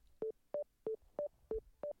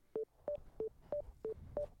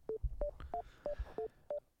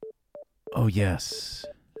Oh, yes.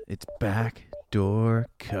 It's Backdoor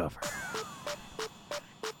Cover.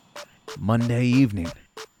 Monday evening,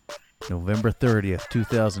 November 30th,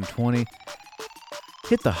 2020.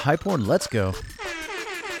 Hit the hype horn. Let's go.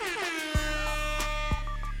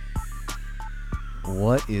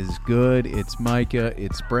 What is good? It's Micah.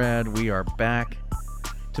 It's Brad. We are back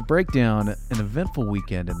to break down an eventful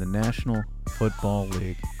weekend in the National Football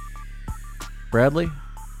League. Bradley,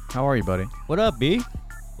 how are you, buddy? What up, B?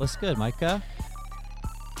 What's good, Micah?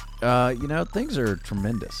 Things are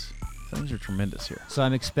tremendous. Things are tremendous here. So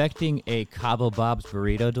I'm expecting a Cabo Bob's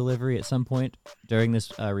burrito delivery at some point during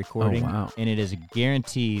this recording. Oh, wow. And it is a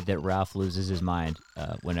guarantee that Ralph loses his mind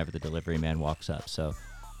whenever the delivery man walks up. So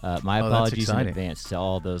my apologies in advance to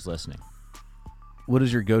all those listening. What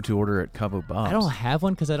is your go-to order at Cabo Bob's? I don't have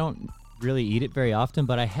one because I don't really eat it very often,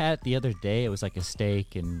 but I had it the other day. It was like a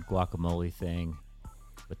steak and guacamole thing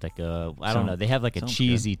with like I don't know. They have like a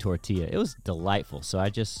cheesy tortilla. It was delightful. So I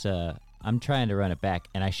just, I'm trying to run it back,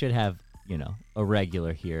 and I should have, a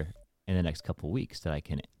regular here in the next couple of weeks that I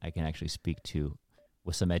can actually speak to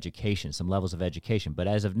with some education, some levels of education. But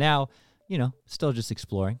as of now, still just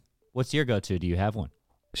exploring. What's your go-to? Do you have one?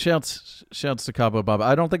 Shouts to Cabo Bob.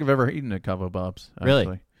 I don't think I've ever eaten at Cabo Bob's. Actually.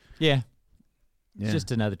 Really? Yeah. It's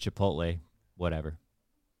just another Chipotle, whatever.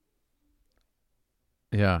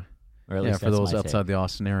 Yeah. Or at least for those my outside take. the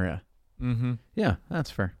Austin area. Mm-hmm. Yeah,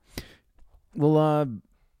 that's fair. Well,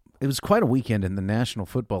 it was quite a weekend in the National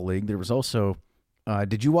Football League. There was also,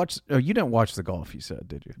 did you watch? Oh, you didn't watch the golf, you said,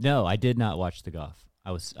 did you? No, I did not watch the golf.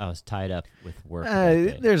 I was tied up with work. that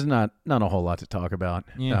day. There's not a whole lot to talk about.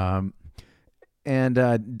 Yeah.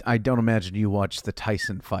 And I don't imagine you watched the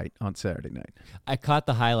Tyson fight on Saturday night. I caught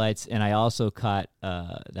the highlights, and I also caught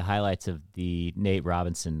the highlights of the Nate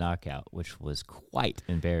Robinson knockout, which was quite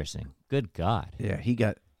embarrassing. Good God. Yeah, he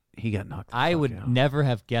got knocked the I fuck would out. never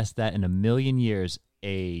have guessed that in a million years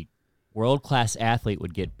a world-class athlete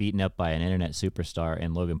would get beaten up by an internet superstar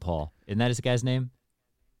in Logan Paul. Isn't that his guy's name?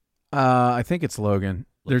 I think it's Logan.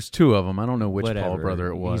 There's two of them. I don't know which Whatever. Paul brother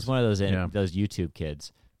it was. He's one of those Yeah. those YouTube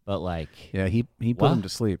kids. But like, Yeah, he put What? him to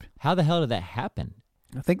sleep. how the hell did that happen?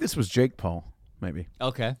 I think this was Jake Paul, maybe.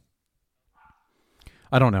 Okay.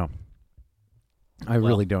 I don't know. I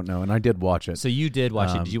really don't know, and I did watch it. So you did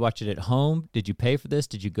watch it. Did you watch it at home? Did you pay for this?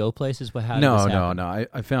 Did you go places? How did No. this happen?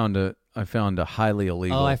 I found a highly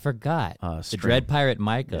illegal. Oh, I forgot. The stream. Dread Pirate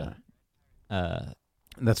Micah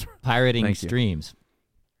That's pirating Thank you. streams.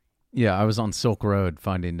 yeah. I was on Silk Road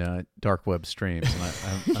finding dark web streams,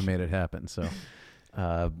 and I made it happen. So,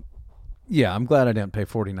 I'm glad I didn't pay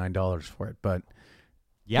 $49 for it, but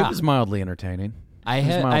Yeah. it was mildly entertaining. I It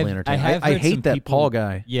was have mildly entertaining. I I hate that people, Paul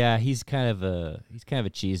guy. Yeah, he's kind of a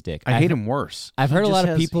cheese dick. I hate him worse. I've He heard a just lot of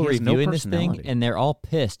has- people he has no reviewing this thing, personality. and they're all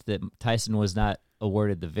pissed that Tyson was not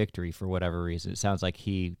awarded the victory for whatever reason. It sounds like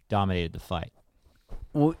he dominated the fight.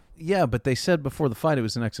 Well, yeah, but they said before the fight it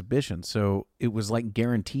was an exhibition, so it was like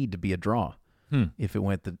guaranteed to be a draw if it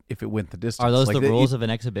went the distance. Are those Like the rules of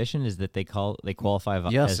an exhibition? Is that they qualify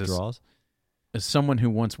Yes, as draws? As someone who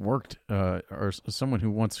once worked or someone who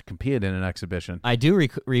once competed in an exhibition, I do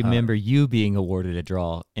remember you being awarded a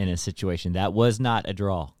draw in a situation that was not a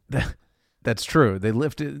draw. that's true.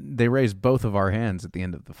 They raised both of our hands at the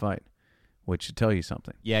end of the fight, which should tell you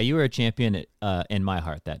something. Yeah, you were a champion in my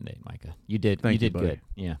heart that day, Micah. You did. Thank you you, did buddy. good.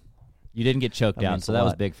 Yeah, you didn't get choked out, means so a that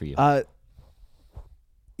was lot. big for you.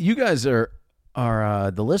 You guys are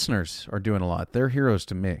the listeners are doing a lot. They're heroes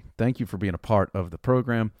to me. Thank you for being a part of the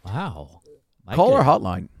program. Wow. Call our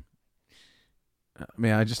hotline. I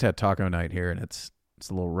mean, I just had taco night here, and it's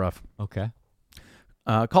a little rough. Okay.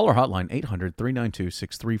 Call our hotline,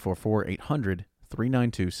 800-392-6344,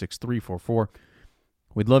 800-392-6344.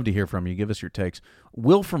 We'd love to hear from you. Give us your takes.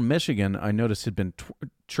 Will from Michigan, I noticed, had been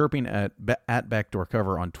chirping at Backdoor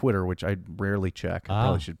Cover on Twitter, which I rarely check. I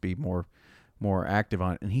probably should be more active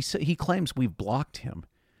on it. And he claims we've blocked him.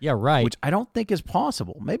 Yeah, right. Which I don't think is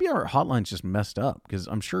possible. Maybe our hotline's just messed up because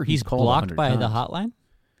I'm sure he's called blocked 100 by times. the hotline?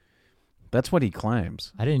 That's what he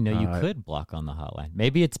claims. I didn't know you could block on the hotline.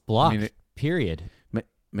 Maybe it's blocked, period.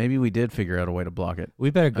 Maybe we did figure out a way to block it. We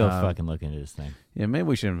better go fucking look into this thing. Yeah, maybe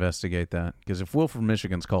we should investigate that because if Will from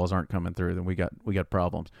Michigan's calls aren't coming through, then we got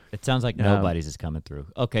problems. It sounds like nobody's is coming through.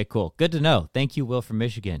 Okay, cool. Good to know. Thank you, Will from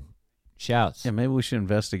Michigan. Shouts. Yeah, maybe we should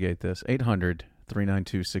investigate this.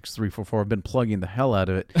 800-392-6344. I've been plugging the hell out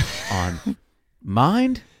of it on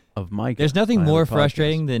Mind of Micah. There's nothing my more other podcast.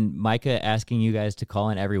 frustrating than Micah asking you guys to call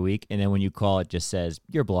in every week, and then when you call, it just says,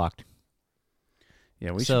 you're blocked.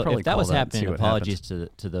 Yeah, we So should probably if that call was and happening, see what apologies happens.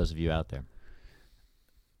 to those of you out there.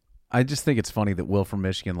 I just think it's funny that Will from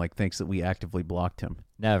Michigan thinks that we actively blocked him.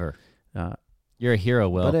 Never. Uh, You're a hero,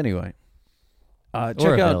 Will. But anyway,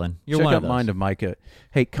 Check out Mind of Micah.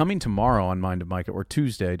 Hey, coming tomorrow on Mind of Micah, or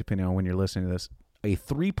Tuesday, depending on when you're listening to this, a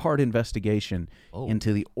 3-part investigation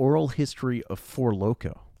into the oral history of Four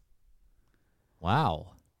Loko.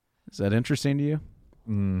 Wow. Is that interesting to you?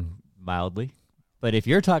 Mildly. But if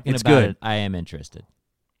you're talking about it, I am interested.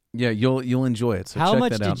 Yeah, you'll enjoy it. So how check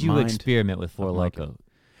much that out. did you experiment with Four Loko?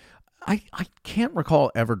 I can't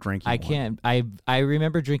recall ever drinking I can't. I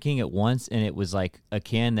remember drinking it once, and it was like a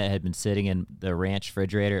can that had been sitting in the ranch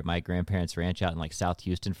refrigerator at my grandparents' ranch out in like South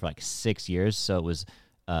Houston for like 6 years. So it was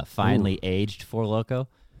finely aged Four Loko.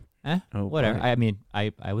 Whatever. Boy. I mean,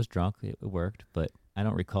 I was drunk. It worked, but I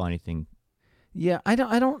don't recall anything. Yeah, I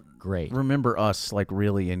don't great remember us like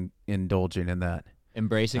really indulging in that.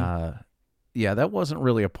 Embracing? Yeah, that wasn't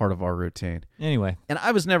really a part of our routine. Anyway. And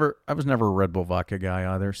I was never a Red Bull vodka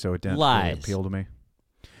guy either, so it didn't really appeal to me.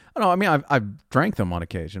 I don't know, I mean I've drank them on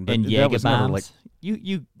occasion, but that was never like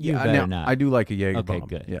you better not. I do like a Jaeger bomb.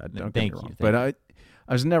 Okay, good. Yeah, don't get me wrong. But I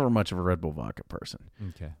was never much of a Red Bull vodka person.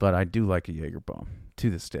 Okay. But I do like a Jaeger bomb to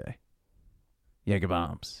this day. Jaeger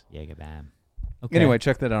bombs. Jaeger bomb. Okay. Anyway,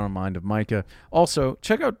 check that out on Mind of Micah. Also,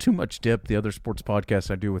 check out Too Much Dip, the other sports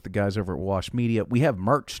podcast I do with the guys over at Wash Media. We have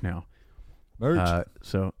merch now.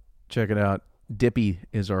 So check it out. Dippy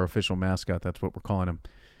is our official mascot. That's what we're calling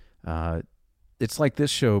him. It's like this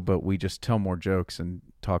show, but we just tell more jokes and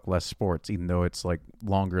talk less sports, even though it's like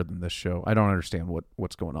longer than this show. I don't understand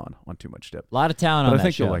what's going on Too Much Dip. A lot of talent on that show. I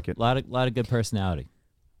think you'll like it. A lot of good personality.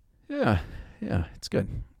 Yeah, it's good.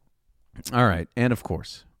 All right, and of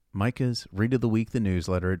course, Micah's Read of the Week, the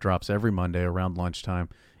newsletter. It drops every Monday around lunchtime.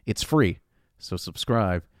 It's free, so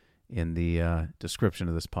subscribe in the description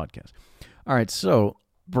of this podcast. All right, so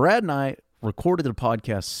Brad and I recorded the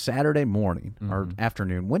podcast Saturday morning or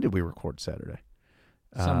afternoon. When did we record Saturday?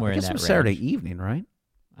 Somewhere in that range. I guess it was Saturday evening, right?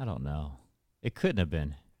 I don't know. It couldn't have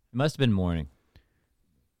been. It must have been morning.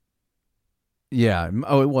 Yeah.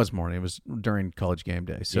 Oh, it was morning. It was during College Game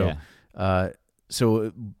Day. So,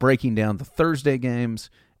 so breaking down the Thursday games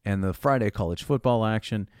and the Friday college football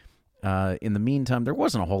action. In the meantime, there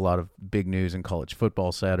wasn't a whole lot of big news in college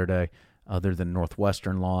football Saturday other than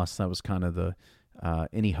Northwestern loss. That was kind of the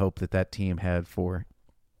any hope that team had for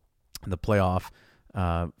the playoff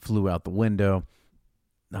flew out the window.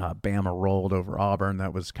 Bama rolled over Auburn.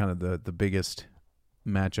 That was kind of the biggest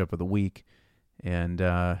matchup of the week. And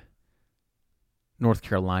North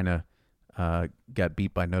Carolina got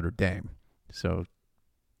beat by Notre Dame. So,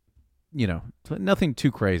 nothing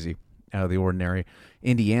too crazy out of the ordinary.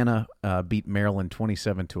 Indiana beat Maryland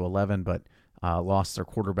 27-11, but lost their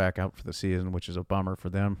quarterback out for the season, which is a bummer for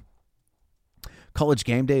them. College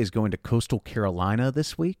Game Day is going to Coastal Carolina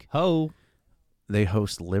this week. Oh. They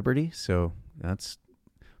host Liberty, so I'm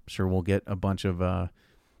sure we'll get a bunch of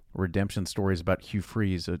redemption stories about Hugh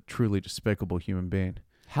Freeze, a truly despicable human being.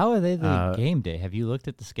 How are they the game day? Have you looked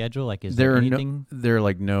at the schedule? Like, is there anything? There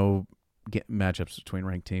are no matchups between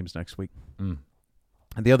ranked teams next week.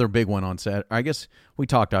 And the other big one on Saturday, I guess we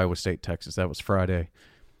talked Iowa State, Texas. That was Friday.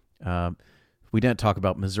 We didn't talk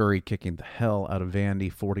about Missouri kicking the hell out of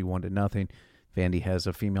Vandy, 41-0. Vandy has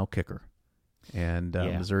a female kicker, and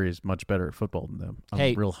Missouri is much better at football than them.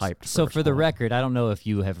 I'm real hyped. So for the record, I don't know if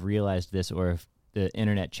you have realized this or if the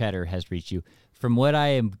internet chatter has reached you. From what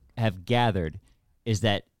I have gathered, is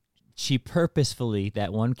that she purposefully,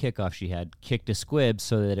 that one kickoff she had, kicked a squib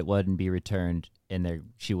so that it wouldn't be returned and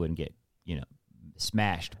she wouldn't get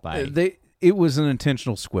smashed by. It was an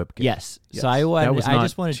intentional squib kick. Yes. So I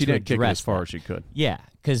just wanted she to didn't kick it as far that. as she could. Yeah,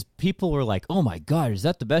 because people were like, "Oh my God, is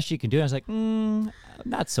that the best she can do?" And I was like,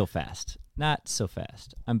 "Not so fast. Not so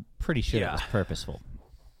fast." I'm pretty sure it was purposeful.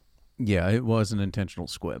 Yeah, it was an intentional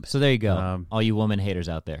squib. So there you go, all you woman haters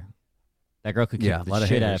out there. That girl could kick the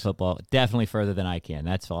shit out of football. Definitely further than I can.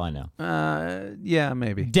 That's all I know. Yeah,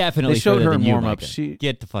 maybe. Definitely. They showed her in warm-up. She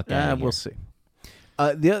get the fuck out of here. We'll see.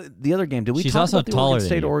 The other game, did we she's talk also about the taller Oregon than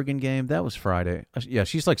State you. Oregon game? That was Friday. Yeah,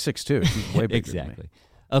 she's like 6'2". She's way bigger exactly. than me.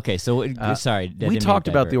 Okay, so sorry. We talked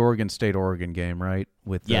about the Oregon State Oregon game, right?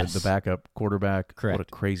 With the backup quarterback. Correct. What a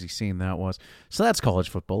crazy scene that was. So that's college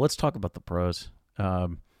football. Let's talk about the pros.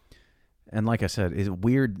 And like I said, it's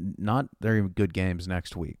weird, not very good games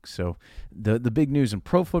next week. So the big news in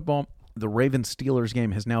pro football, the Ravens-Steelers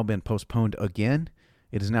game has now been postponed again.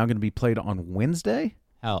 It is now going to be played on Wednesday.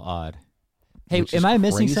 How odd. Hey, am I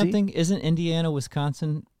missing something? Isn't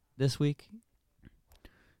Indiana-Wisconsin this week?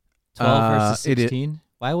 12 versus 16?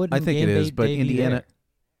 Why wouldn't I think it is, but Indiana,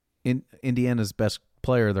 Indiana's best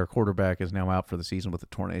player, their quarterback, is now out for the season with a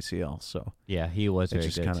torn ACL. So yeah, he was very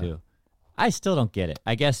good too. I still don't get it.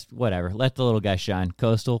 I guess whatever. Let the little guy shine.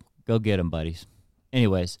 Coastal, go get him, buddies.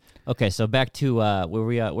 Anyways, okay, so back to where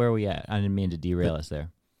are we at? I didn't mean to derail us there.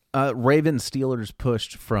 Ravens Steelers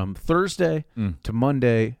pushed from Thursday to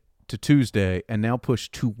Monday to Tuesday, and now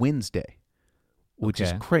pushed to Wednesday, which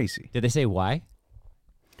is crazy. Did they say why?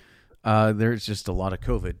 There's just a lot of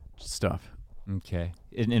COVID stuff. Okay,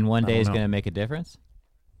 and one day is going to make a difference.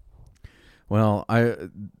 Well,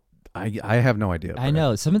 I have no idea. I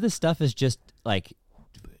know some of this stuff is just like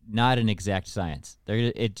not an exact science.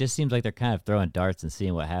 It just seems like they're kind of throwing darts and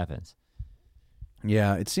seeing what happens.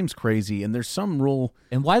 Yeah, it seems crazy, and there's some rule.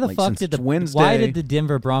 And why the fuck did the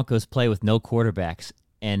Denver Broncos play with no quarterbacks,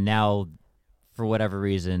 and now, for whatever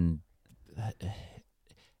reason,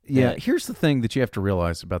 here's the thing that you have to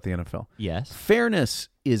realize about the NFL. Yes, fairness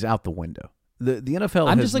is out the window. The NFL.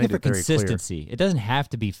 I'm just looking for consistency. It doesn't have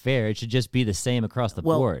to be fair. It should just be the same across the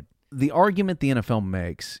board. The argument the NFL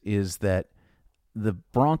makes is that the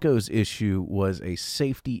Broncos issue was a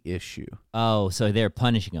safety issue. Oh, so they're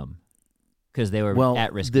punishing them because they were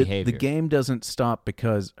at-risk behavior. The game doesn't stop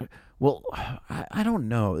because, I don't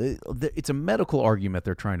know. It's a medical argument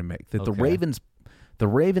they're trying to make that the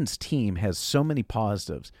Ravens team has so many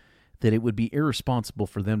positives that it would be irresponsible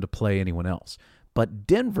for them to play anyone else. But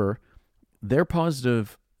Denver, they're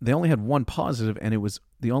positive. They only had one positive, and it was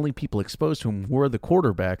the only people exposed to him were the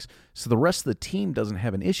quarterbacks. So the rest of the team doesn't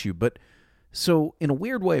have an issue. But so in a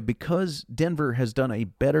weird way, because Denver has done a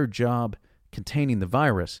better job containing the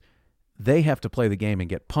virus, they have to play the game and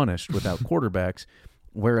get punished without quarterbacks,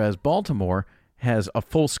 whereas Baltimore has a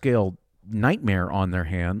full-scale nightmare on their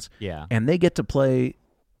hands. Yeah. And they get to play,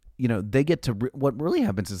 what really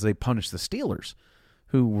happens is they punish the Steelers,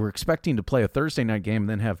 who were expecting to play a Thursday night game and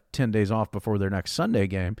then have 10 days off before their next Sunday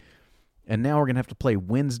game. And now we're going to have to play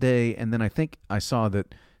Wednesday. And then I think I saw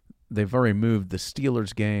that they've already moved the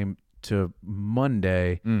Steelers game to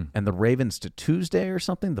Monday and the Ravens to Tuesday or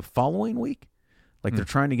something the following week. Like they're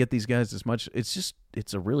trying to get these guys as much. It's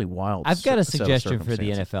a really wild. I've got a suggestion for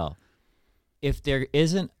the NFL. If there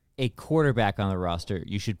isn't a quarterback on the roster,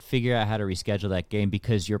 you should figure out how to reschedule that game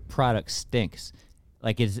because your product stinks.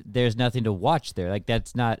 Like there's nothing to watch there. Like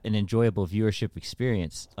that's not an enjoyable viewership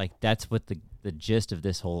experience. Like that's what the gist of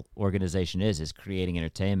this whole organization is creating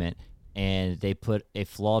entertainment. And they put a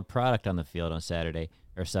flawed product on the field on Saturday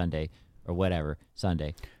or Sunday or whatever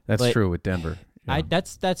Sunday. That's true with Denver. Yeah.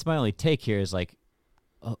 That's my only take here is like,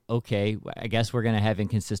 okay, I guess we're going to have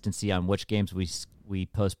inconsistency on which games we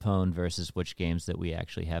postpone versus which games that we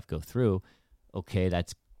actually have go through. Okay,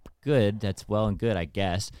 that's good. That's well and good, I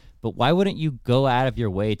guess. But why wouldn't you go out of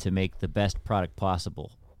your way to make the best product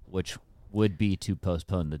possible, which would be to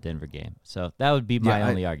postpone the Denver game? So that would be my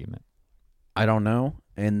only argument. I don't know.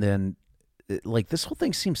 And then, this whole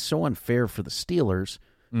thing seems so unfair for the Steelers,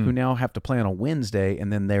 who now have to play on a Wednesday,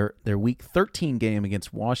 and then their Week 13 game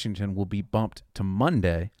against Washington will be bumped to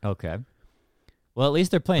Monday. Okay. Well, at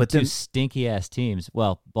least they're playing two stinky-ass teams.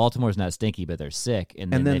 Well, Baltimore's not stinky, but they're sick.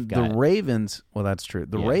 And then they've got the Ravens, well, that's true.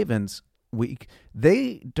 The Ravens,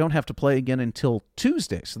 they don't have to play again until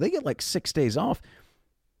Tuesday, so they get 6 days off.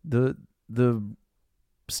 The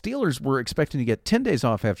Steelers were expecting to get 10 days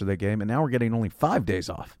off after that game, and now we're getting only 5 days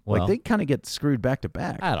off. Well, they kind of get screwed back to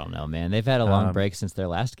back. I don't know, man. They've had a long break since their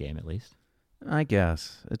last game, at least. I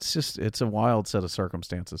guess. It's a wild set of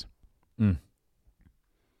circumstances.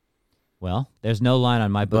 Well, there's no line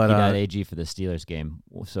on mybookie.ag for the Steelers game,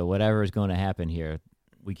 so whatever is going to happen here,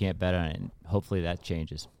 we can't bet on it, and hopefully that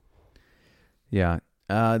changes. Yeah.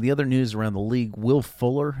 The other news around the league, Will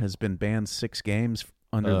Fuller has been banned 6 games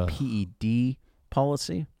under PED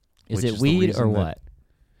policy. Is it weed or what?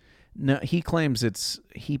 No, he claims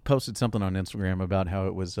he posted something on Instagram about how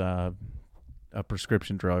it was a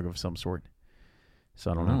prescription drug of some sort.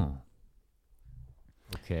 So I don't know.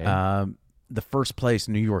 Okay. The first place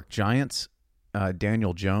New York Giants,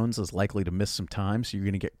 Daniel Jones is likely to miss some time, so you're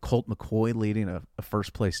going to get Colt McCoy leading a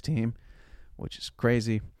first place team, which is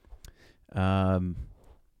crazy. I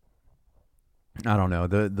don't know.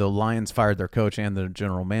 The Lions fired their coach and the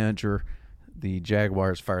general manager. The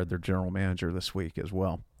Jaguars fired their general manager this week as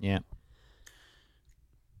well. Yeah.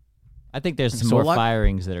 I think there's some more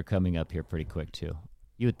firings that are coming up here pretty quick, too.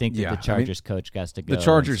 You would think that the Chargers coach got to go. The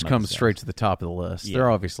Chargers come straight to the top of the list. Yeah.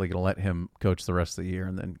 They're obviously going to let him coach the rest of the year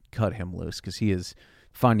and then cut him loose because he is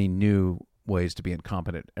finding new ways to be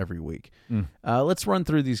incompetent every week. Let's run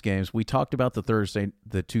through these games. We talked about the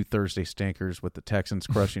 2 Thursday stinkers with the Texans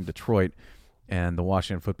crushing Detroit and the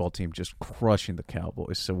Washington football team just crushing the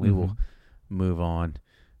Cowboys. So we will move on.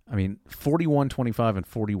 I mean, 41-25 and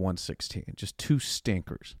 41-16, just 2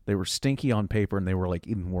 stinkers. They were stinky on paper, and they were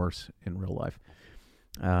even worse in real life.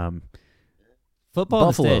 Football in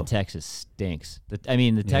the state Buffalo. of Texas stinks. The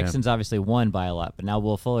Texans obviously won by a lot, but now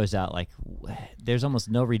Will Fuller's out. Like, there's almost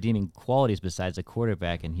no redeeming qualities besides a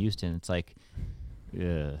quarterback in Houston. It's like,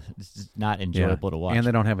 it's just not enjoyable to watch. And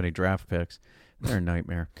they don't have any draft picks. They're a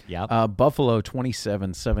nightmare. Yep. Buffalo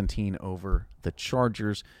 27-17 over the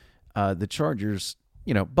Chargers. The Chargers,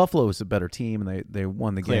 Buffalo is a better team, and they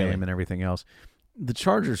won the game and everything else. The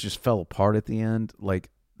Chargers just fell apart at the end. Like,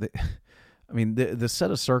 the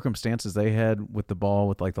set of circumstances they had with the ball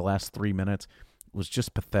with like the last 3 minutes was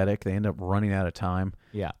just pathetic. They ended up running out of time.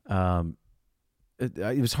 Yeah.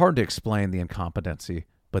 It was hard to explain the incompetency,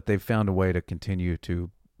 but they've found a way to continue to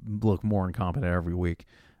look more incompetent every week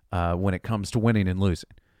when it comes to winning and losing.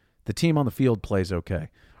 The team on the field plays okay.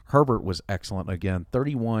 Herbert was excellent again,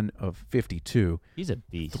 31 of 52. He's a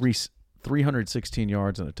beast. 316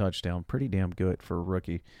 yards and a touchdown. Pretty damn good for a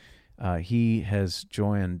rookie. He has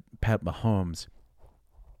joined Pat Mahomes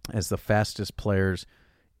as the fastest players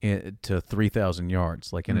to 3,000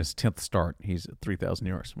 yards. Like in his 10th start, he's at 3,000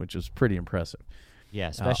 yards, which is pretty impressive. Yeah,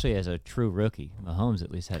 especially as a true rookie. Mahomes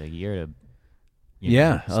at least had a year to.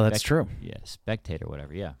 That's true. Yeah, spectator,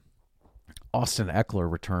 whatever. Yeah. Austin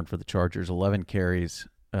Eckler returned for the Chargers, 11 carries,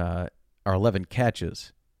 or 11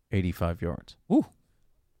 catches, 85 yards. Ooh.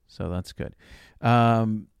 So that's good.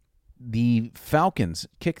 The Falcons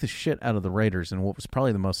kicked the shit out of the Raiders in what was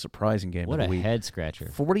probably the most surprising game of the week. What a head scratcher.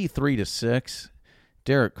 43-6.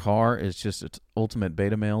 Derek Carr is just an ultimate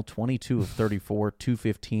beta male, 22 of 34,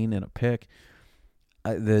 215 and a pick.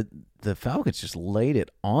 The Falcons just laid it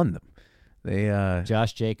on them. They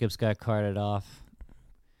Josh Jacobs got carted off.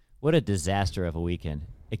 What a disaster of a weekend.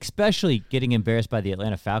 Especially getting embarrassed by the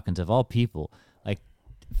Atlanta Falcons of all people. Like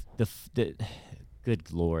the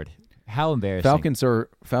good Lord. How embarrassing. Falcons are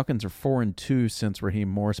 4-2 since Raheem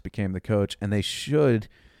Morris became the coach, and they should.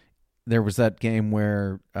 There was that game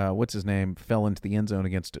where what's his name fell into the end zone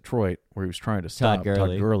against Detroit, where he was trying to stop Todd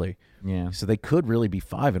Gurley. Yeah, so they could really be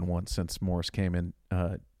 5-1 since Morris came in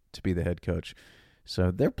to be the head coach.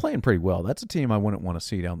 So they're playing pretty well. That's a team I wouldn't want to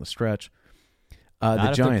see down the stretch.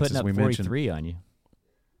 The Giants, as we mentioned, on you.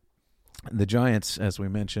 The Giants, as we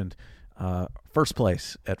mentioned, first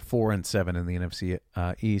place at 4-7 in the NFC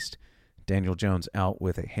East. Daniel Jones out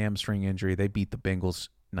with a hamstring injury. They beat the Bengals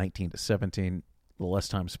 19-17. The less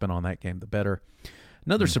time spent on that game, the better.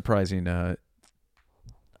 Another surprising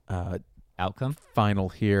outcome final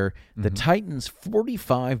here. The Titans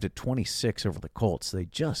 45-26 over the Colts. They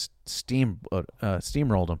just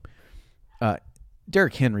steamrolled them.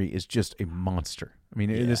 Derrick Henry is just a monster. I mean,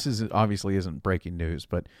 this obviously isn't breaking news,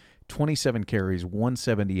 but 27 carries,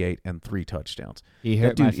 178, and 3 touchdowns. He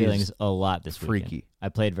hurt my feelings a lot this freaky. Weekend. I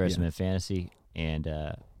played versus him in fantasy, and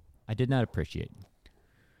I did not appreciate it.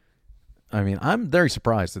 I mean, I'm very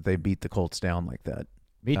surprised that they beat the Colts down like that.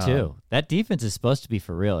 Me too. That defense is supposed to be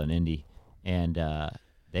for real in Indy, and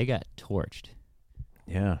they got torched.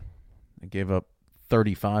 Yeah. They gave up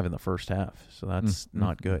 35 in the first half, so that's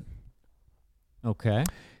not good. Okay.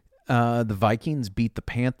 The Vikings beat the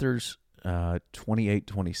Panthers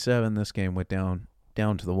 28-27. This game went down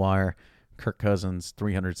to the wire. Kirk Cousins,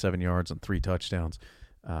 307 yards and 3 touchdowns.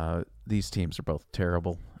 These teams are both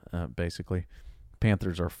terrible, basically.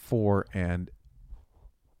 Panthers are 4-8.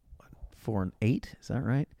 Is that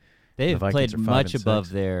right? They've played much above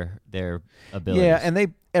their abilities. Yeah,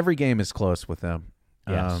 and every game is close with them.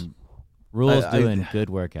 Yes. Rule's doing good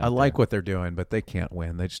work out there. I like what they're doing, but they can't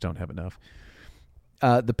win. They just don't have enough.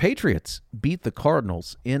 The Patriots beat the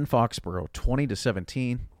Cardinals in Foxborough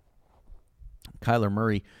 20-17. Kyler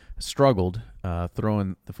Murray struggled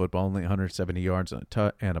throwing the football, only 170 yards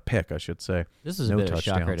and a pick, I should say. This is a bit of a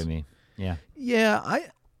shocker to me. Yeah. Yeah, I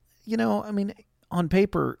mean, on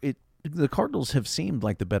paper, the Cardinals have seemed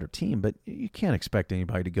like the better team, but you can't expect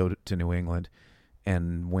anybody to go to New England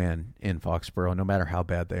and win in Foxborough, no matter how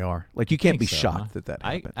bad they are. Like, you can't be shocked that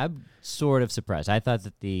happened. I'm sort of surprised. I thought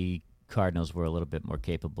that the Cardinals were a little bit more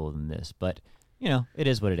capable than this, but it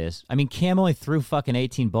is what it is. I mean, Cam only threw fucking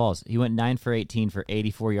 18 balls. He went 9 for 18 for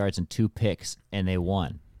 84 yards and 2 picks, and they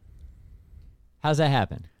won. How's that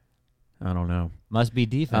happen? I don't know. Must be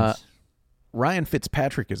defense. Ryan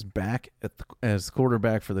Fitzpatrick is back as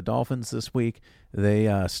quarterback for the Dolphins this week.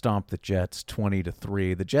 They stomped the Jets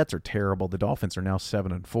 20-3. The Jets are terrible. The Dolphins are now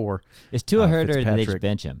 7-4. Is Tua hurt or did they just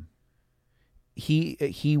bench him?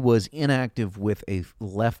 He was inactive with a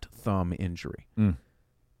left thumb injury.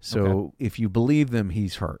 So if you believe them,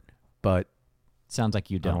 he's hurt. But sounds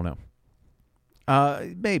like you don't. I don't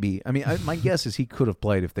know. Maybe. I mean, my guess is he could have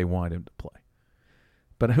played if they wanted him to play.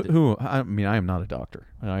 But I mean, I am not a doctor.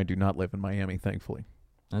 I do not live in Miami, thankfully.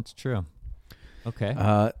 That's true. Okay.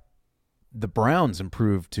 The Browns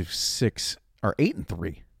improved to or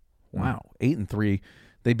 8-3. Wow, 8-3.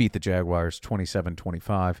 They beat the Jaguars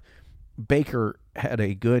 27-25. Baker had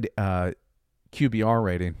a good QBR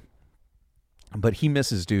rating, but he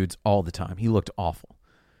misses dudes all the time. He looked awful.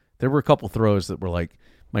 There were a couple throws that were like,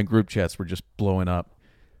 my group chats were just blowing up,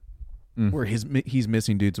 where he's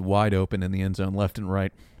missing dudes wide open in the end zone, left and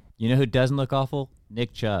right. You know who doesn't look awful?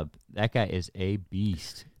 Nick Chubb. That guy is a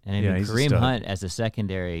beast. And I mean, Kareem Hunt as a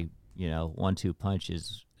secondary, 1-2 punch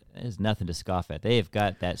is nothing to scoff at. They have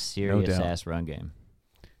got that serious-ass run game.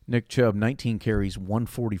 Nick Chubb, 19 carries,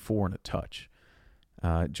 144 and a touch.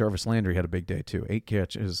 Jarvis Landry had a big day, too. 8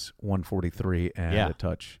 catches, 143 and a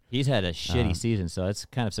touch. He's had a shitty season, so it's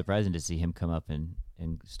kind of surprising to see him come up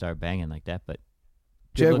and start banging like that. But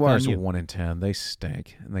Jaguars are 1-10. They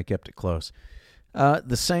stink, and they kept it close.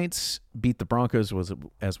 The Saints beat the Broncos,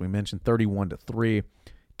 as we mentioned, 31-3.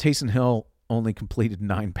 Taysom Hill only completed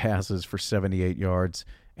 9 passes for 78 yards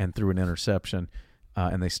and threw an interception,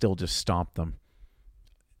 and they still just stomped them.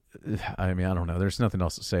 I mean, I don't know. There's nothing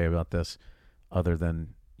else to say about this other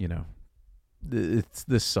than,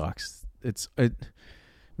 this sucks.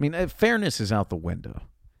 Fairness is out the window.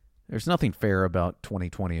 There's nothing fair about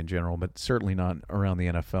 2020 in general, but certainly not around the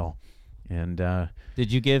NFL. And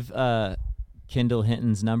did you give Kendall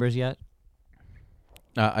Hinton's numbers yet?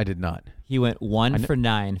 I did not. He went 1 for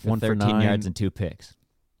 9 for 13 yards and 2 picks.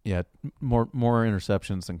 Yeah, more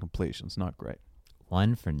interceptions than completions. Not great.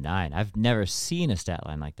 1 for 9. I've never seen a stat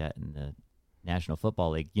line like that in the National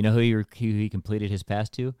Football League. You know who he completed his pass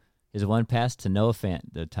to? His one pass to Noah Fant,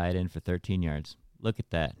 the tight end, for 13 yards. Look at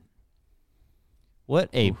that. What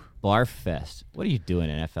a barf fest. What are you doing,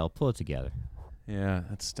 NFL? Pull it together. Yeah,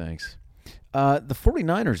 that stinks. The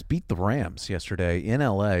 49ers beat the Rams yesterday in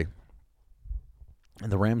L.A.,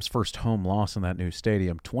 and the Rams' first home loss in that new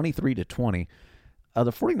stadium, 23-20.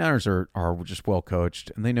 The 49ers are just well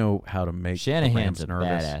coached, and they know how to make Shanahan's the Rams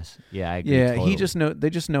nervous. Badass. Yeah, I agree. Yeah, totally. they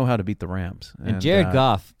just know how to beat the Rams. And Jared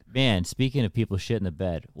Goff, man, speaking of people shit in the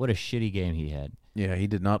bed, what a shitty game he had. Yeah, he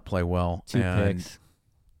did not play well. 2 picks.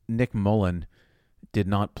 Nick Mullen did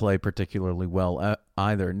not play particularly well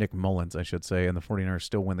either. Nick Mullins, I should say, and the 49ers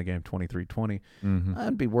still win the game 23-20.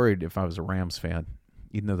 I'd be worried if I was a Rams fan,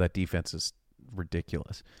 even though that defense is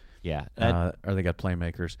ridiculous. Yeah. Or they got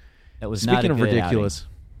playmakers. That was Speaking not a of good ridiculous,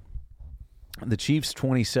 outing. The Chiefs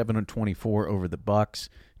 27-24 over the Bucks.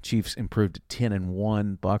 Chiefs improved to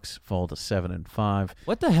 10-1. Bucks fall to 7-5.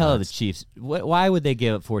 What the hell are the Chiefs? Why would they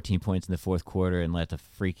give up 14 points in the fourth quarter and let the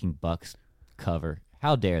freaking Bucks cover?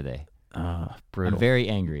 How dare they? Brutal. I'm very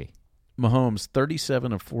angry. Mahomes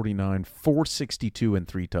 37 of 49, 462 and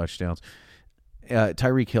 3 touchdowns.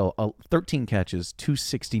 Tyreek Hill 13 catches,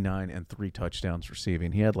 269 and 3 touchdowns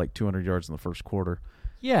receiving. He had like 200 yards in the first quarter.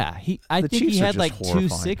 Yeah, I think Chiefs he had like horrifying.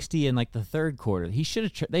 260 in like the third quarter. They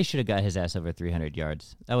should have got his ass over 300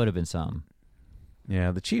 yards. That would have been something.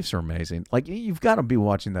 Yeah, the Chiefs are amazing. Like, you've got to be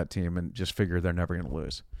watching that team and just figure they're never going to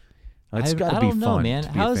lose. It's got to be fun. I don't know, man.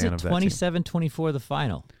 How is it 27-24 the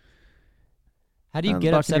final? How do you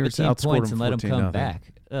get up 17 points and let them come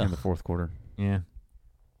back in the fourth quarter? Yeah.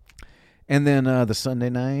 And then the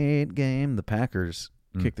Sunday night game, the Packers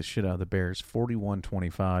kicked the shit out of the Bears,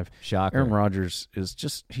 41-25. Shocker. Aaron Rodgers is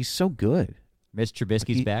he's so good. Mitch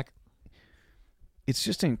Trubisky's back. It's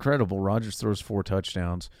just incredible. Rodgers throws 4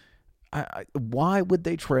 touchdowns. Why would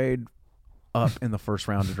they trade up in the first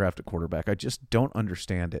round to draft a quarterback? I just don't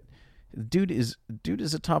understand it. Dude is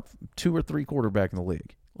a top 2 or 3 quarterback in the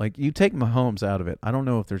league. Like, you take Mahomes out of it. I don't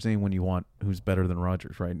know if there's anyone you want who's better than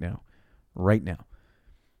Rodgers right now.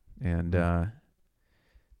 And,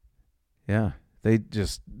 yeah,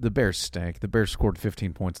 the Bears stank. The Bears scored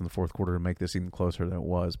 15 points in the fourth quarter to make this even closer than it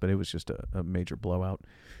was, but it was just a major blowout.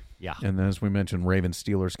 Yeah. And then, as we mentioned,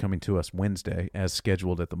 Ravens-Steelers coming to us Wednesday as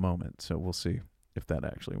scheduled at the moment. So we'll see if that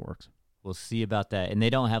actually works. We'll see about that. And they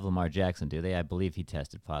don't have Lamar Jackson, do they? I believe he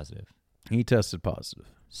tested positive. He tested positive.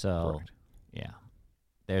 So, correct. Yeah.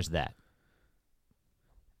 There's that.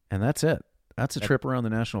 And that's it. That's a trip around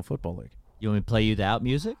the National Football League. You want me to play you the out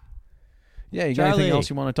music? Yeah, you got anything else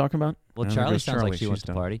you want to talk about? Well, Charlie sounds like she wants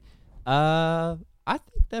to party. I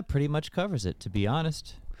think that pretty much covers it, to be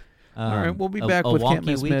honest. All right, we'll be back with Can't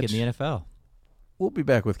Miss Mitch. A wonky week Mitch. in the NFL. We'll be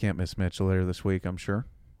back with Can't Miss Mitch later this week, I'm sure.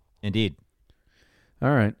 Indeed.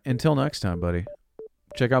 All right, until next time, buddy.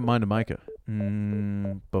 Check out Mind of Micah.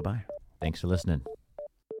 Bye-bye. Thanks for listening.